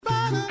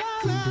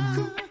You're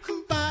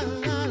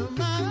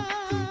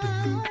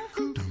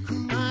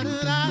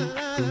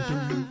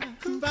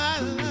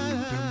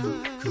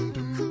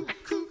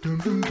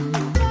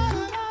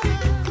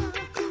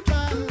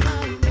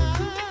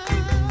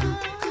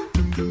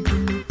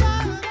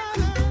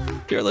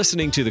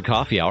listening to The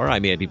Coffee Hour.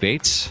 I'm Andy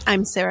Bates.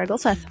 I'm Sarah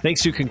Golseth.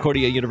 Thanks to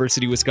Concordia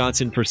University,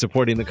 Wisconsin for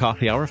supporting The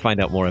Coffee Hour. Find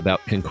out more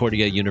about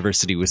Concordia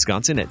University,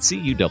 Wisconsin at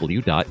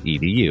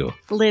cuw.edu.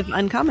 Live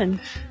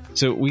uncommon.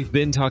 So we've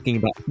been talking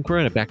about, I think we're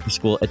on a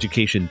back-to-school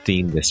education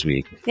theme this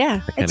week. Yeah,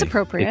 it's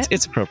appropriate.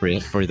 It's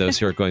appropriate for those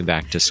who are going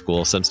back to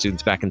school. Some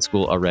students back in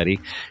school already.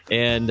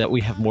 And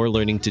we have more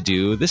learning to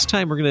do. This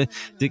time we're going to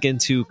dig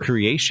into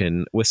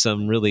creation with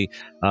some really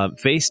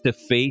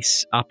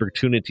face-to-face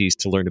opportunities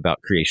to learn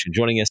about creation.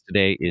 Joining us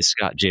today is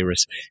Scott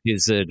Jairus.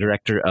 He's the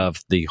director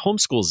of the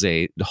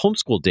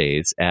Homeschool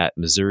Days at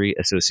Missouri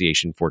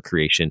Association for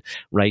Creation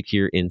right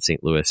here in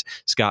St. Louis.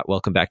 Scott,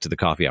 welcome back to the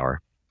Coffee Hour.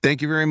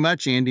 Thank you very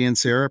much, Andy and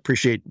Sarah.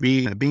 Appreciate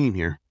being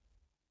here.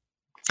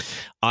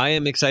 I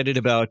am excited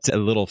about a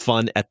little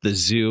fun at the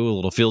zoo, a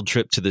little field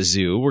trip to the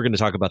zoo. We're going to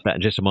talk about that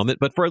in just a moment.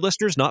 But for our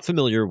listeners not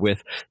familiar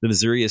with the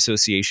Missouri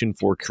Association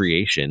for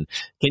Creation,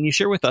 can you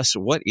share with us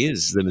what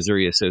is the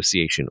Missouri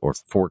Association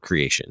for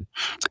Creation?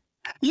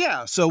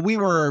 Yeah, so we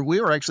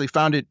were actually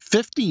founded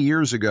 50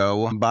 years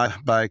ago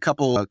by a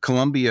couple of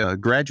Columbia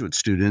graduate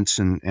students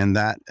and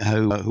that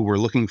who were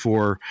looking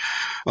for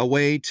a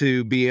way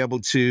to be able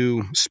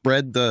to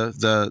spread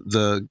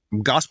the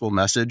gospel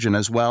message and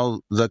as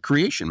well the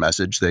creation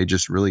message. They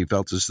just really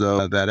felt as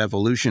though that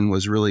evolution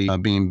was really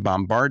being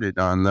bombarded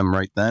on them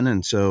right then,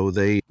 and so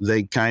they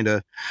kind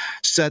of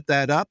set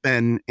that up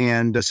and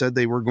said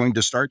they were going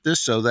to start this.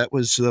 So that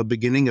was the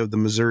beginning of the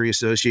Missouri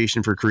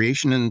Association for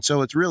Creation, and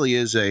so it really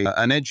is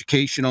an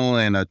educational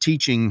and a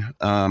teaching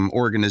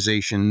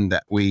organization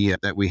that we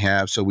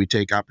have. So we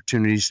take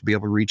opportunities to be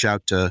able to reach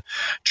out to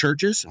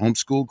churches,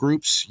 homeschool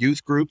groups,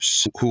 youth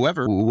groups,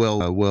 whoever will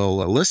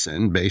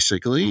listen,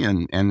 basically,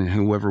 and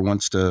whoever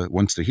wants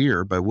to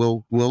hear. But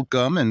we'll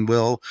come and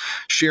we'll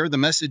share the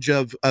message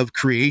of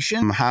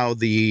creation, how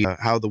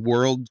the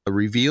world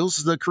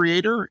reveals the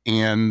Creator,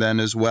 and then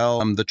as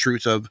well the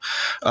truth of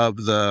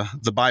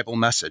the Bible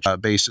message,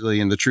 basically,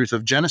 and the truth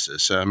of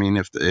Genesis. I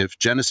mean, if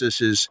Genesis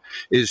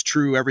is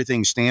true,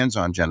 everything stands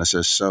on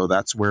Genesis. So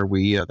that's where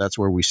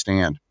we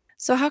stand.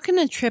 So how can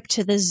a trip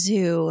to the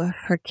zoo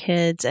for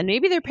kids and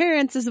maybe their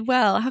parents as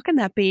well, how can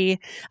that be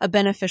a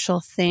beneficial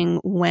thing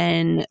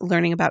when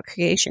learning about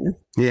creation?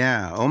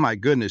 Yeah. Oh my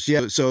goodness.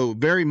 Yeah. So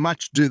very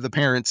much do the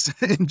parents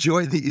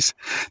enjoy these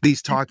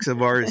talks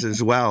of ours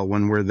as well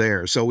when we're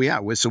there. So we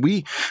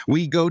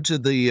go to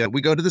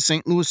the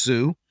St. Louis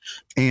Zoo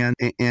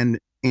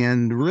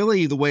and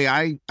really, the way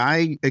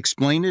I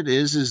explain it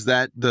is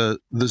that the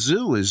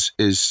zoo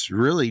is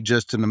really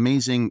just an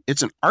amazing.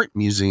 It's an art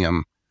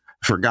museum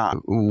for God.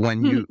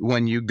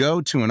 When you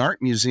go to an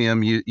art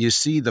museum, you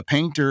see the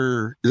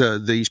painter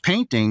these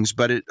paintings,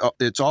 but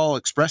it's all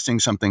expressing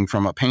something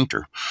from a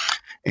painter.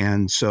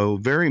 And so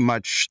very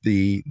much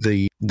the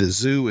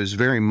zoo is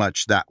very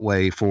much that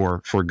way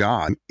for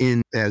God.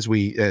 As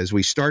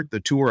we start the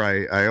tour,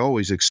 I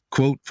always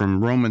quote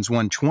from Romans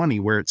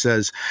 1:20, where it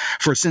says,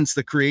 "For since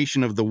the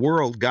creation of the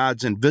world,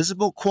 God's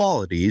invisible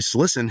qualities,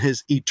 listen,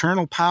 his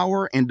eternal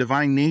power and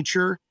divine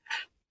nature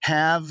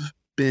have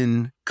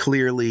been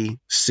clearly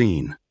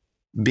seen,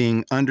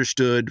 being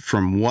understood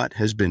from what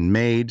has been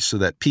made, so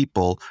that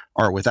people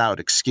are without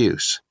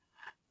excuse."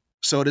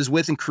 So it is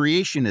within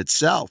creation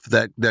itself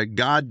that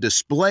God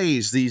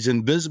displays these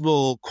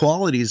invisible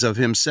qualities of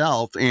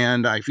himself.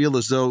 And I feel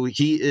as though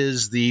he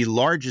is the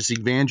largest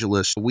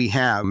evangelist we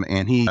have.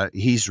 And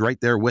he's right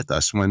there with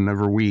us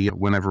whenever we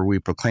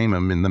proclaim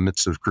him in the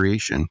midst of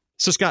creation.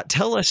 So, Scott,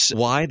 tell us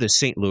why the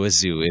St. Louis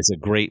Zoo is a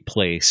great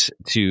place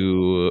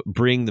to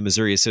bring the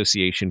Missouri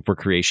Association for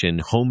Creation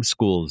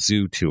Homeschool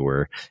Zoo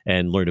Tour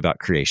and learn about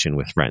creation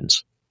with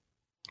friends.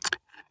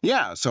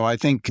 Yeah, so I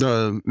think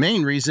the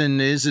main reason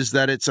is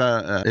that it's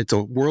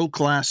a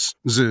world-class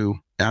zoo.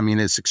 I mean,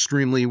 it's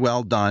extremely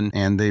well done,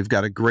 and they've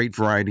got a great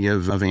variety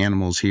of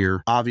animals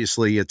here.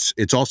 Obviously,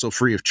 it's also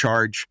free of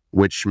charge,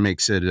 which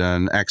makes it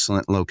an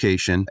excellent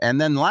location.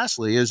 And then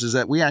lastly is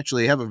that we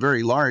actually have a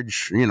very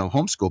large,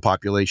 homeschool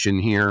population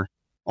here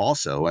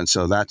also, and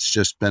so that's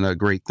just been a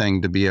great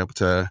thing to be able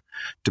to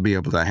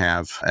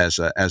have as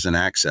an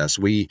access.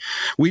 We've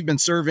been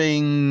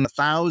serving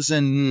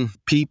 1,000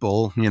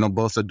 people,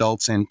 both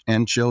adults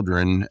and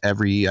children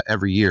every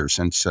year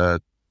since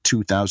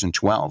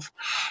 2012,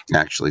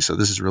 actually. So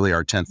this is really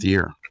our 10th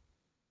year.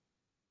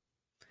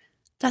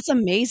 That's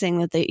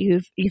amazing that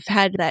you've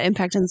had that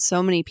impact on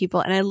so many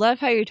people, and I love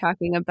how you're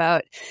talking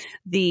about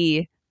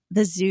the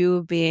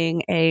zoo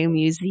being a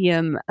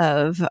museum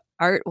of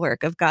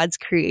artwork of God's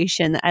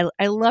creation.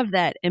 I love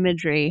that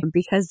imagery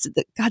because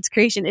God's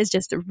creation is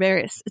just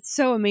it's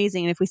so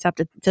amazing. And if we stop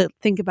to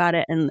think about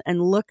it and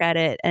look at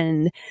it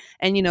and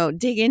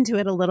dig into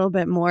it a little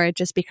bit more, it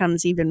just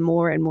becomes even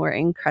more and more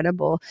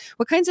incredible.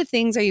 What kinds of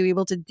things are you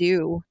able to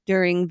do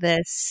during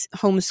this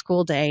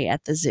homeschool day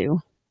at the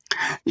zoo?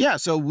 Yeah,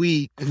 so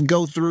we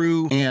go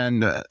through,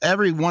 and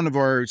every one of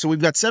so we've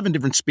got 7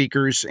 different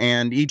speakers,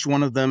 and each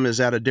one of them is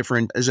at a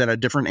different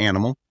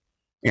animal,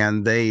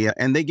 and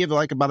they give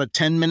like about a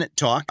 10-minute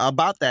talk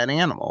about that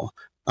animal,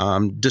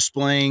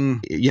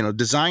 displaying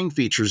design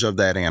features of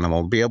that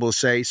animal. Be able to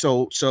say,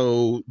 so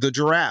the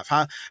giraffe,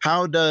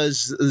 how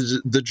does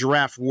the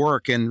giraffe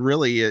work? And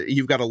really,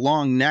 you've got a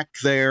long neck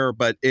there,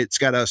 but it's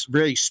got a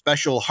very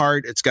special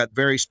heart. It's got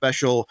very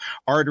special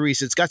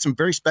arteries. It's got some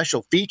very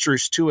special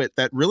features to it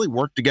that really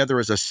work together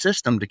as a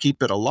system to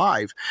keep it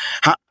alive.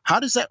 How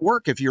does that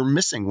work if you're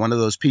missing one of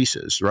those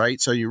pieces,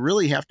 right? So you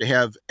really have to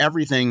have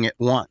everything at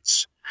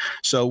once.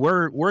 So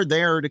we're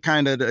there to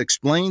kind of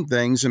explain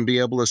things and be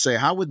able to say,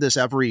 how would this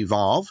ever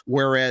evolve?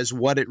 Whereas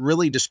what it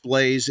really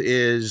displays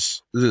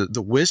is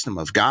the wisdom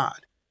of God.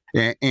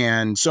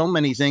 And so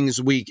many things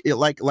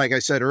like I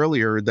said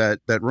earlier, that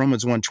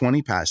Romans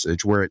 1:20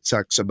 passage where it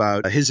talks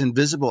about his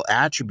invisible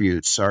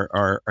attributes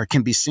are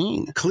can be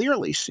seen,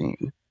 clearly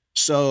seen.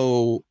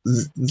 So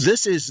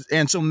this is,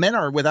 and so men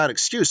are without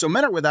excuse. So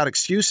men are without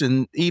excuse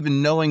in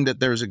even knowing that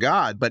there's a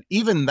God, but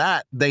even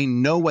that, they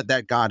know what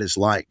that God is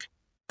like.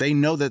 They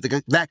know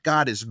that that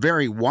God is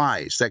very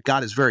wise, that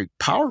God is very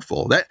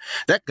powerful,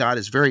 that God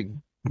is very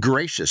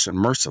gracious and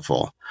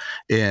merciful.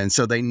 And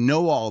so they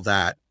know all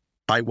that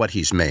by what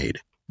he's made,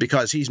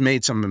 because he's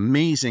made some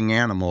amazing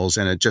animals,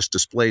 and it just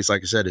displays,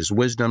 like I said, his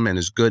wisdom and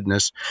his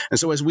goodness. And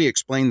so as we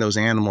explain those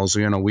animals,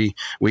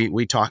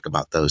 we talk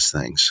about those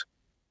things.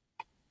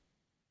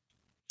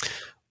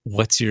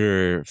 What's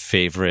your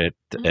favorite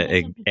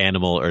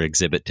animal or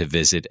exhibit to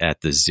visit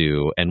at the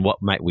zoo, and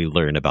what might we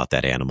learn about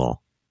that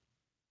animal?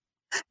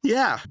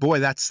 Yeah, boy,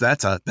 that's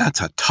a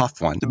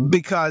tough one,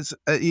 because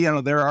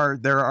there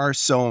are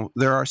so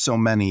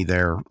many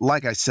there.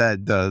 Like I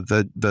said,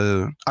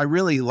 I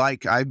really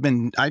like, I've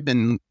been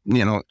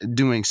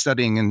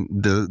studying in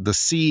the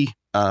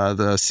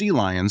sea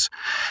lions,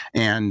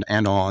 and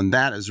on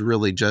that is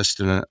really just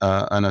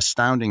an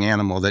astounding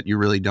animal that you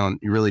really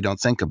don't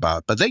think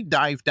about. But they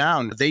dive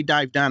down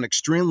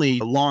extremely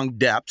long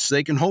depths.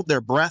 They can hold their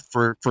breath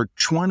for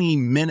 20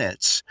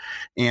 minutes.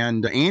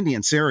 And Andy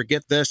and Sarah,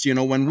 get this,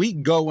 when we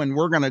go and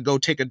we're going to go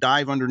take a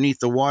dive underneath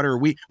the water,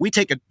 we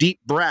take a deep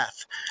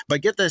breath.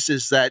 But get this,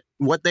 is that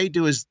what they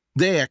do is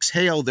they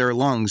exhale their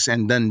lungs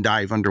and then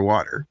dive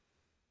underwater,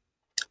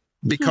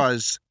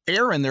 because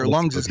air in their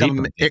lungs is going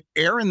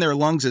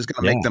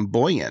to make them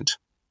buoyant.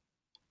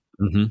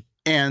 Mm-hmm.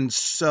 And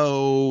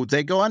so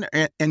they go on,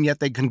 and yet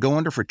they can go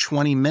under for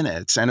 20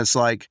 minutes. And it's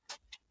like,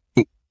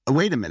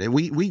 wait a minute,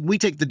 we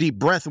take the deep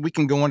breath and we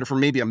can go under for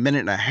maybe a minute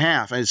and a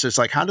half. And it's just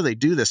like, how do they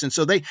do this? And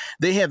so they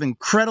have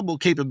incredible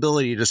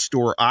capability to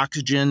store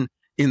oxygen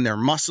in their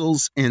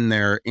muscles, in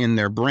their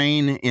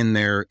brain, in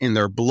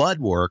their blood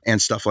work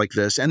and stuff like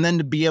this. And then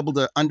to be able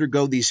to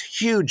undergo these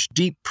huge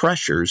deep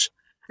pressures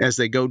as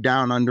they go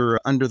down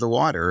under the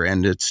water.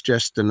 And it's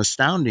just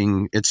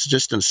astounding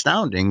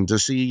to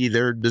see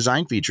their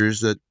design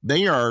features, that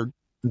they are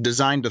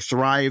designed to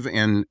thrive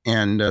and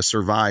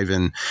survive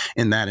in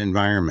that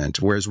environment,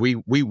 whereas we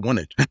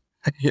wouldn't.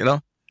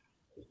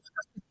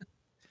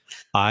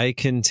 I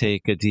can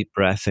take a deep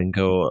breath and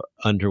go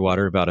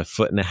underwater about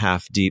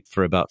 1.5 feet deep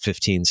for about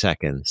 15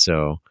 seconds.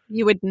 So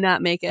you would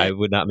not make it. I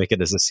would not make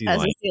it as a sea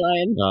lion.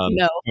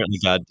 No. Apparently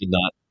God did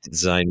not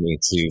design me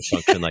to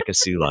function like a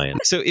sea lion.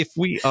 So if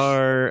we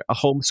are a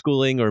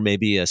homeschooling or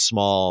maybe a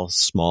small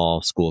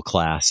school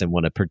class and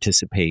want to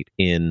participate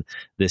in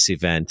this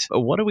event,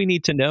 what do we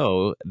need to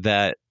know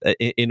that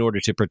in order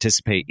to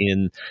participate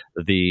in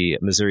the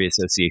Missouri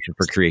Association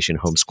for Creation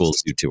Homeschool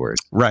Zoo Tours?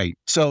 Right.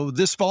 So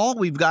this fall,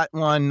 we've got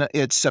one.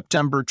 It's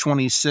September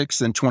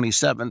 26th and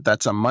 27th.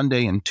 That's a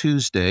Monday and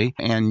Tuesday.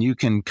 And you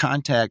can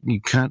contact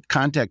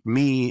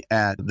me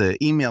at, the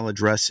email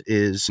address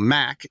is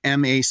MAC,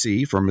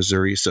 M-A-C, for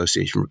Missouri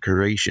Association for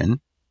Creation,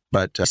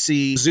 but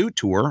see Zoo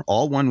Tour,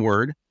 all one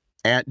word,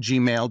 at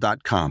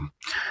gmail.com.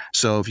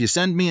 So if you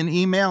send me an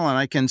email, and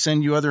I can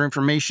send you other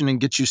information and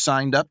get you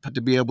signed up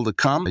to be able to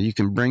come. You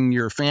can bring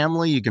your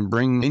family,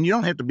 and you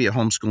don't have to be a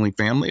homeschooling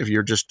family if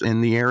you're just in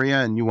the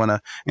area and you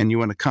want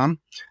to come.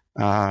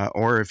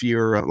 Or if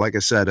you're, like I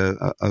said,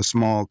 a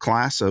small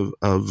class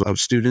of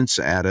students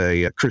at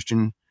a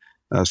Christian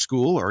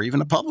school or even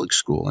a public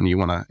school, and you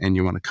want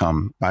to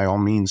come, by all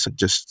means,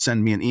 just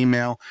send me an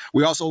email.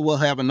 We also will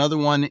have another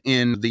one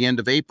in the end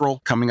of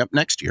April coming up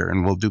next year,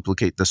 and we'll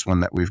duplicate this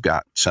one that we've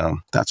got. So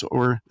that's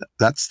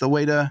the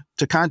way to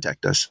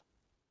contact us.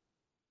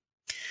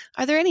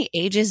 Are there any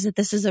ages that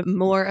this is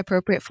more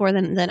appropriate for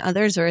than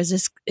others, or is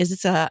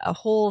this a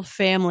whole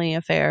family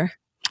affair?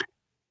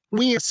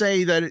 We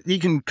say that you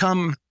can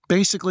come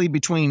basically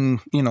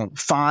between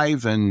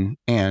 5 and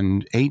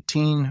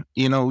 18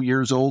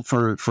 years old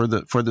for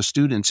the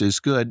students is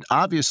good.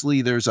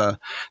 Obviously there is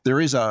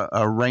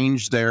a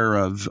range there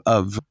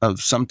of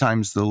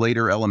sometimes the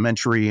later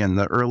elementary and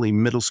the early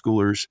middle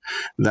schoolers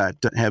that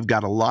have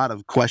got a lot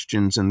of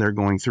questions, and they're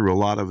going through a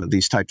lot of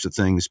these types of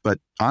things. But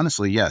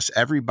honestly, yes,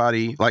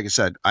 everybody, like I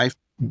said,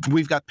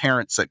 we've got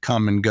parents that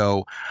come and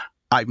go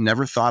I've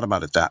never thought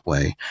about it that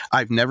way.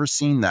 I've never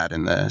seen that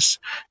in this.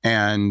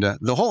 And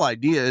the whole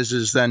idea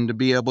is then to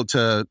be able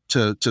to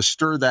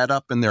stir that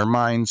up in their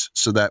minds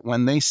so that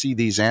when they see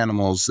these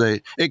animals,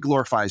 it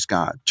glorifies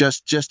God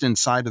just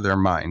inside of their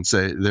minds.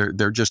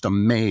 They're just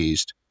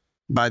amazed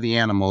by the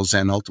animals,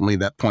 and ultimately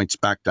that points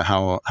back to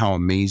how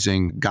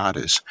amazing God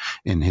is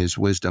in his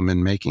wisdom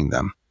in making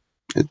them.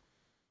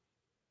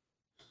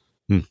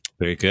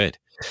 Very good.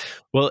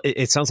 Well,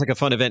 it sounds like a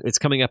fun event. It's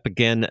coming up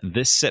again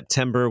this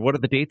September. What are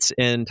the dates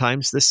and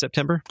times this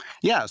September?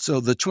 Yeah,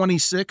 so the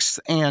 26th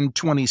and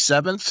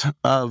 27th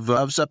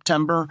of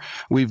September,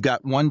 we've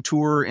got one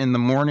tour in the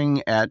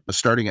morning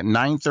starting at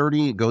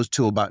 9:30. It goes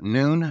till about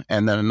noon,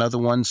 and then another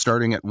one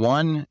starting at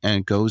 1, and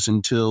it goes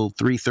until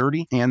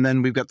 3:30. And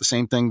then we've got the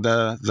same thing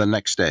the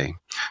next day.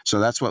 So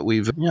that's what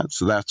we've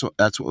that's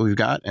what we've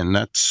got, and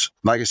that's,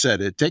 like I said,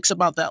 it takes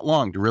about that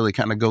long to really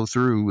kind of go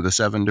through the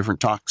 7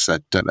 different talks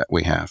that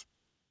we have.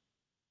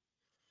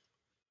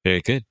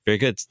 Very good. Very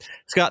good.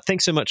 Scott,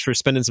 thanks so much for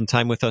spending some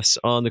time with us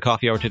on the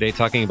Coffee Hour today,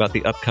 talking about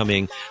the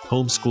upcoming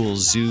Homeschool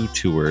Zoo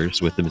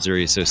Tours with the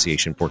Missouri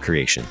Association for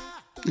Creation.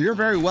 You're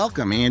very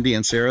welcome, Andy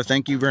and Sarah.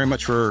 Thank you very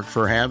much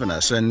for having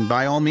us. And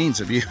by all means,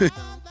 if you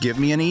give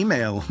me an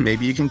email,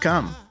 maybe you can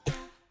come.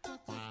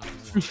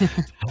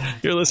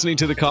 You're listening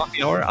to the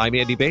Coffee Hour. I'm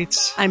Andy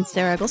Bates. I'm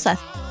Sarah Eagleseth.